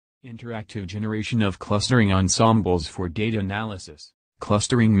Interactive generation of clustering ensembles for data analysis.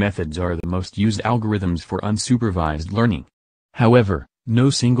 Clustering methods are the most used algorithms for unsupervised learning. However,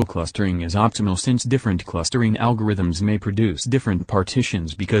 no single clustering is optimal since different clustering algorithms may produce different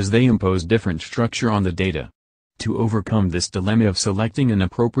partitions because they impose different structure on the data. To overcome this dilemma of selecting an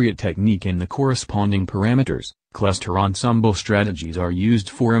appropriate technique and the corresponding parameters, cluster ensemble strategies are used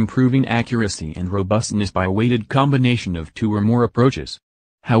for improving accuracy and robustness by a weighted combination of two or more approaches.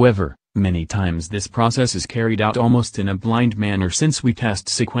 However, many times this process is carried out almost in a blind manner since we test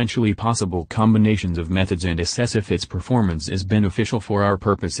sequentially possible combinations of methods and assess if its performance is beneficial for our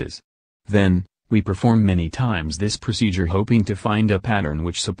purposes. Then, we perform many times this procedure hoping to find a pattern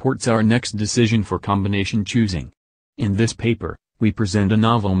which supports our next decision for combination choosing. In this paper, we present a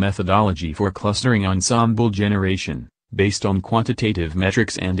novel methodology for clustering ensemble generation, based on quantitative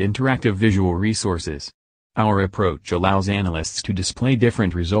metrics and interactive visual resources. Our approach allows analysts to display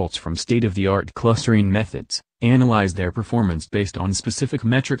different results from state-of-the-art clustering methods, analyze their performance based on specific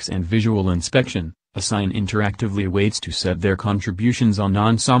metrics and visual inspection, assign interactively weights to set their contributions on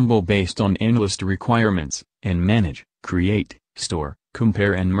ensemble based on analyst requirements, and manage, create, store,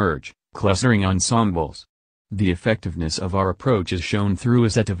 compare and merge clustering ensembles. The effectiveness of our approach is shown through a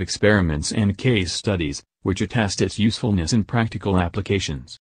set of experiments and case studies, which attest its usefulness in practical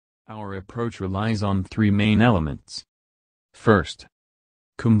applications. Our approach relies on three main elements. First,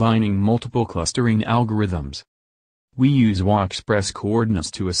 combining multiple clustering algorithms. We use Wa-express coordinates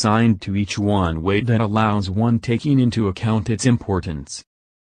to assign to each one weight that allows one taking into account its importance.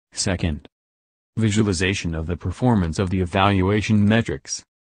 Second, visualization of the performance of the evaluation metrics.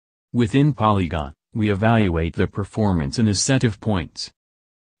 Within Polygon, we evaluate the performance in a set of points.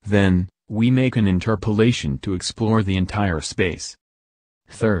 Then, we make an interpolation to explore the entire space.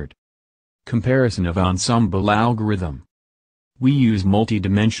 Third, comparison of ensemble algorithm. We use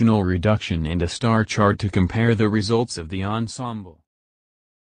multidimensional reduction and a star chart to compare the results of the ensemble.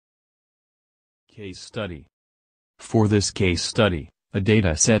 Case study. For this case study, a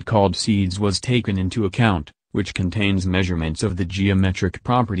data set called seeds was taken into account, which contains measurements of the geometric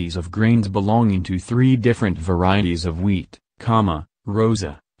properties of grains belonging to three different varieties of wheat,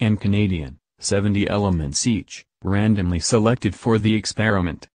 Rosa, and Canadian, 70 elements each, randomly selected for the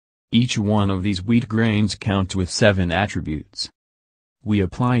experiment. Each one of these wheat grains counts with 7 attributes. We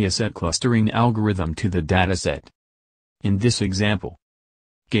apply a set clustering algorithm to the dataset. In this example,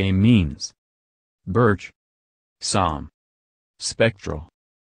 G means birch, SOM, spectral,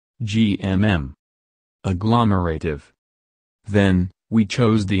 GMM, agglomerative. Then, we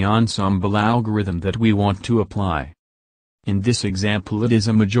chose the ensemble algorithm that we want to apply. In this example it is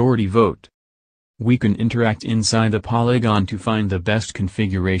a majority vote. We can interact inside the polygon to find the best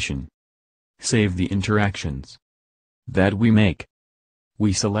configuration. Save the interactions that we make.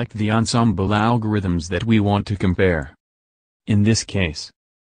 We select the ensemble algorithms that we want to compare. In this case,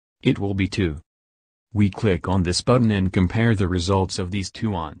 it will be 2. We click on this button and compare the results of these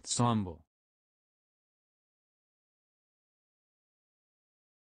two ensemble